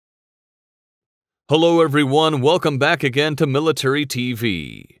Hello everyone, welcome back again to Military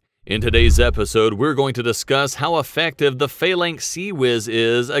TV. In today's episode, we're going to discuss how effective the Phalanx CIWS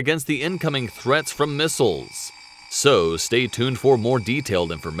is against the incoming threats from missiles. So stay tuned for more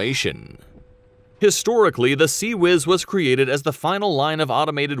detailed information. Historically, the CIWS was created as the final line of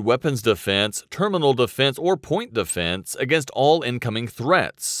automated weapons defense, terminal defense, or point defense against all incoming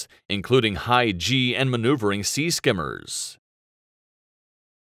threats, including high-G and maneuvering sea skimmers.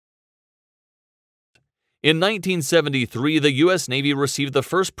 In 1973, the U.S. Navy received the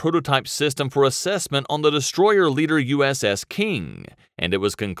first prototype system for assessment on the destroyer leader USS King, and it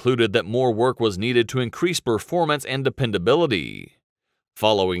was concluded that more work was needed to increase performance and dependability.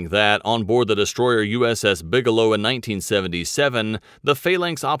 Following that, on board the destroyer USS Bigelow in 1977, the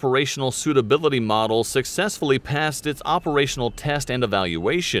Phalanx operational suitability model successfully passed its operational test and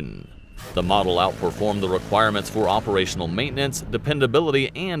evaluation. The model outperformed the requirements for operational maintenance, dependability,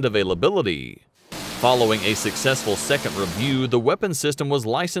 and availability. Following a successful second review, the weapon system was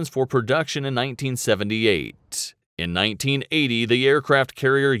licensed for production in 1978. In 1980, the aircraft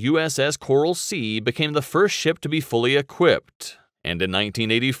carrier USS Coral Sea became the first ship to be fully equipped. And in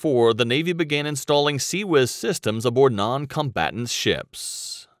 1984, the Navy began installing CIWS systems aboard non-combatant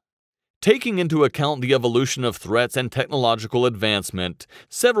ships. Taking into account the evolution of threats and technological advancement,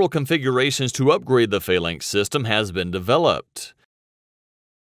 several configurations to upgrade the Phalanx system has been developed.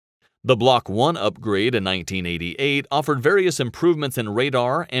 The Block 1 upgrade in 1988 offered various improvements in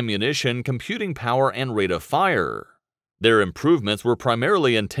radar, ammunition, computing power, and rate of fire. Their improvements were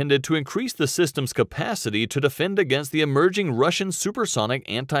primarily intended to increase the system's capacity to defend against the emerging Russian supersonic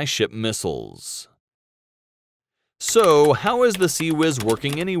anti-ship missiles. So, how is the CIWS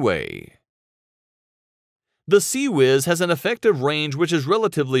working anyway? The CIWS has an effective range which is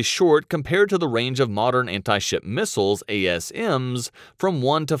relatively short compared to the range of modern anti-ship missiles, ASMs, from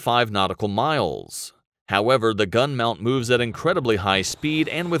 1 to 5 nautical miles. However, the gun mount moves at incredibly high speed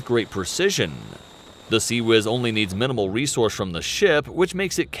and with great precision. The CIWS only needs minimal resource from the ship, which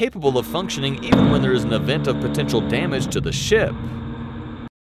makes it capable of functioning even when there is an event of potential damage to the ship.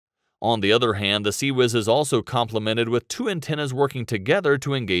 On the other hand, the CIWS is also complemented with 2 antennas working together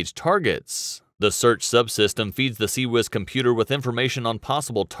to engage targets. The search subsystem feeds the CIWS computer with information on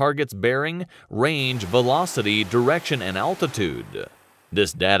possible targets' bearing, range, velocity, direction, and altitude.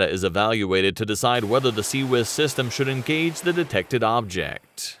 This data is evaluated to decide whether the CIWS system should engage the detected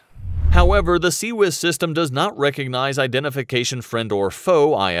object. However, the CIWS system does not recognize identification friend or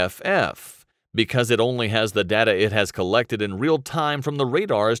foe (IFF), because it only has the data it has collected in real time from the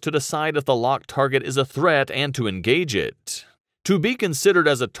radars to decide if the locked target is a threat and to engage it. To be considered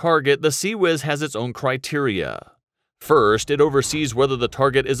as a target, the CIWS has its own criteria. First, it oversees whether the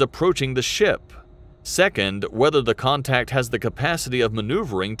target is approaching the ship. Second, whether the contact has the capacity of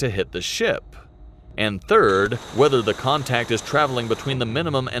maneuvering to hit the ship. And third, whether the contact is traveling between the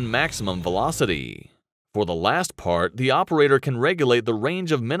minimum and maximum velocity. For the last part, the operator can regulate the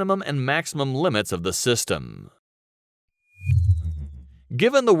range of minimum and maximum limits of the system.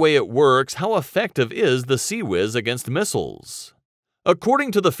 Given the way it works, how effective is the CIWS against missiles?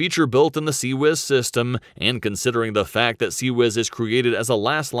 According to the feature built in the CIWS system, and considering the fact that CIWS is created as a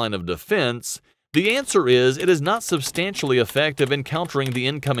last line of defense, the answer is it is not substantially effective in countering the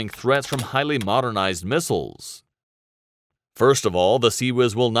incoming threats from highly modernized missiles. First of all, the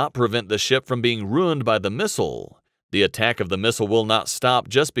CIWS will not prevent the ship from being ruined by the missile. The attack of the missile will not stop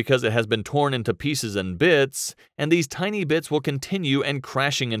just because it has been torn into pieces and bits, and these tiny bits will continue and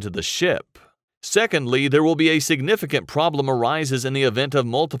crashing into the ship. Secondly, there will be a significant problem arises in the event of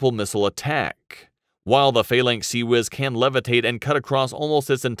multiple missile attack. While the Phalanx CIWS can levitate and cut across almost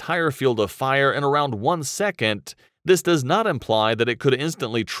its entire field of fire in around 1 second, this does not imply that it could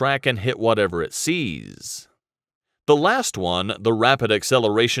instantly track and hit whatever it sees. The last one, the rapid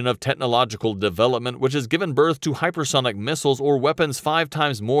acceleration of technological development which has given birth to hypersonic missiles or weapons 5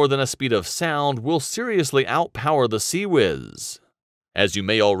 times more than a speed of sound, will seriously outpower the CIWS. As you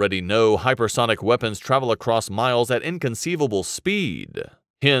may already know, hypersonic weapons travel across miles at inconceivable speed.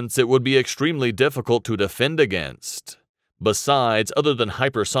 Hence, it would be extremely difficult to defend against. Besides, other than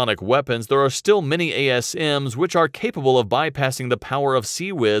hypersonic weapons, there are still many ASMs which are capable of bypassing the power of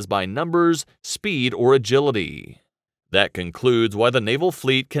CIWS by numbers, speed, or agility. That concludes why the naval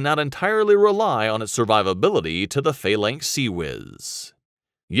fleet cannot entirely rely on its survivability to the Phalanx CIWS.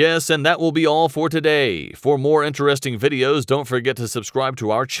 Yes, and that will be all for today. For more interesting videos, don't forget to subscribe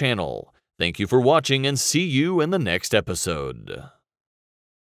to our channel. Thank you for watching and see you in the next episode.